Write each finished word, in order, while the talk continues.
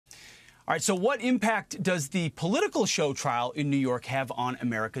All right, so what impact does the political show trial in New York have on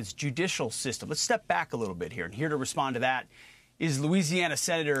America's judicial system? Let's step back a little bit here. And here to respond to that is Louisiana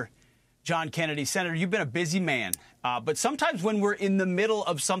Senator John Kennedy. Senator, you've been a busy man, but sometimes when we're in the middle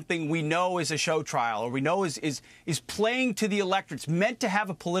of something we know is a show trial or we know is playing to the electorate, it's meant to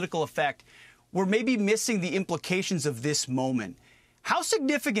have a political effect, we're maybe missing the implications of this moment. How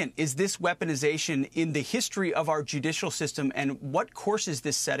significant is this weaponization in the history of our judicial system, and what course is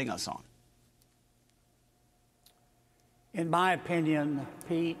this setting us on? In my opinion,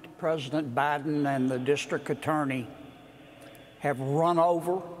 Pete, President Biden and the district attorney have run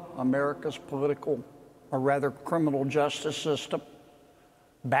over America's political, or rather criminal justice system,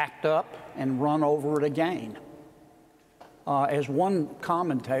 backed up and run over it again. As one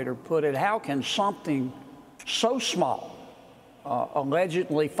commentator put it, how can something so small,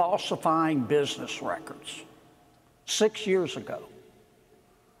 allegedly falsifying business records 6 years ago,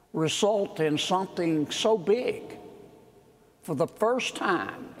 result in something so big? For the first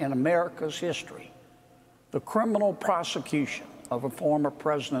time in America's history, the criminal prosecution of a former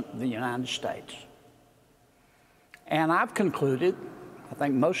president of the United States. And I've concluded, I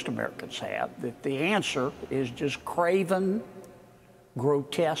think most Americans have, that the answer is just craven,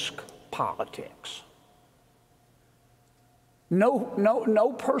 grotesque politics.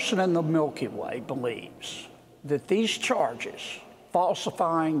 No person in the Milky Way believes that these charges,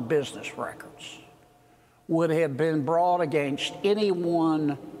 falsifying business records, would have been brought against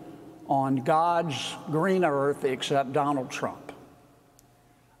anyone on God's green earth except Donald Trump.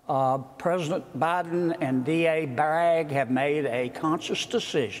 President Biden and DA Bragg have made a conscious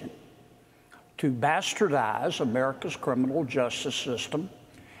decision to bastardize America's criminal justice system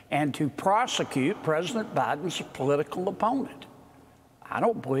and to prosecute President Biden's political opponent. I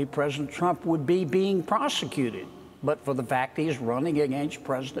don't believe President Trump would be being prosecuted but for the fact he's running against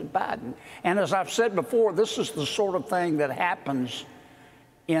President Biden. And as I've said before, this is the sort of thing that happens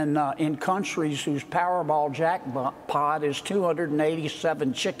in countries whose Powerball jackpot is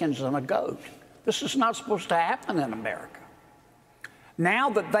 287 chickens and a goat. This is not supposed to happen in America. Now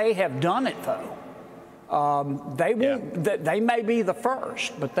that they have done it, though, they may be the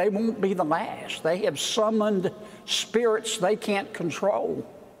first, but they won't be the last. They have summoned spirits they can't control.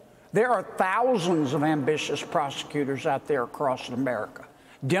 There are thousands of ambitious prosecutors out there across America,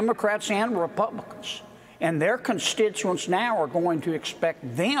 Democrats and Republicans, and their constituents now are going to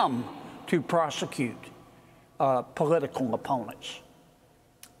expect them to prosecute political opponents.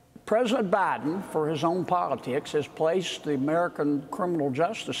 President Biden, for his own politics, has placed the American criminal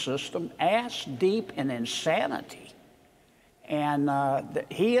justice system ass deep in insanity. And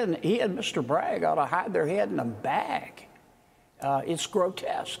he and Mr. Bragg ought to hide their head in a bag. It's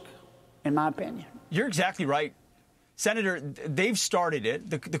grotesque, in my opinion. You're exactly right. Senator, they've started it.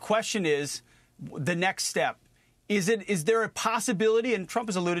 The question is the next step. Is there a possibility, and Trump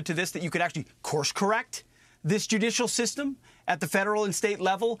has alluded to this, that you could actually course correct this judicial system at the federal and state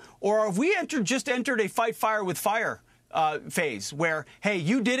level? Or have we just entered a fight fire with fire phase where, hey,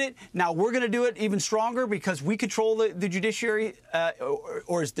 you did it, now we're going to do it even stronger because we control the judiciary?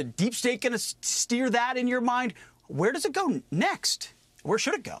 Or is the deep state going to steer that in your mind? Where does it go next? Where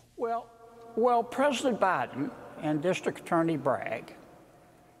should it go? Well, President Biden and District Attorney Bragg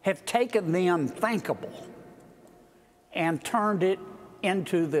have taken the unthinkable and turned it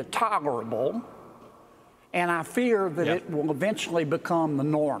into the tolerable, and I fear that it will eventually become the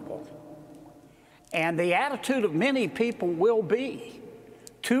normal. And the attitude of many people will be,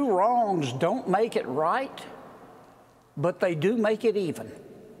 two wrongs don't make it right, but they do make it even.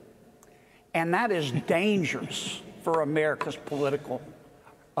 And that is dangerous for America's political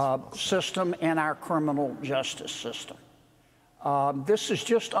system and our criminal justice system. This is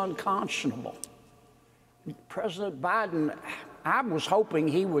just unconscionable. President Biden, I was hoping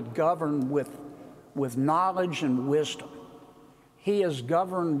he would govern with knowledge and wisdom. He is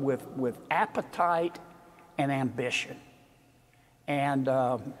governed with appetite and ambition. And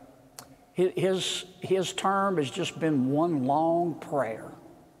his term has just been one long prayer.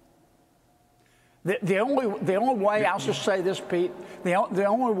 The only way, I'll just say this, Pete, the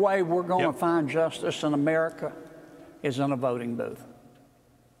only way we're going to find justice in America is in a voting booth.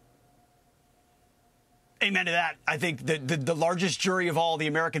 Amen to that. I think the largest jury of all, the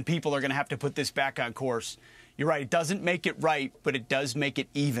American people, are going to have to put this back on course. You're right. It doesn't make it right, but it does make it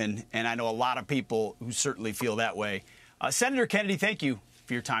even. And I know a lot of people who certainly feel that way. Senator Kennedy, thank you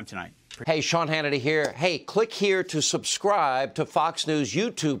for your time tonight. Hey, Sean Hannity here. Hey, click here to subscribe to Fox News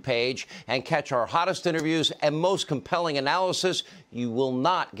YouTube page and catch our hottest interviews and most compelling analysis. You will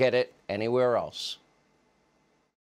not get it anywhere else.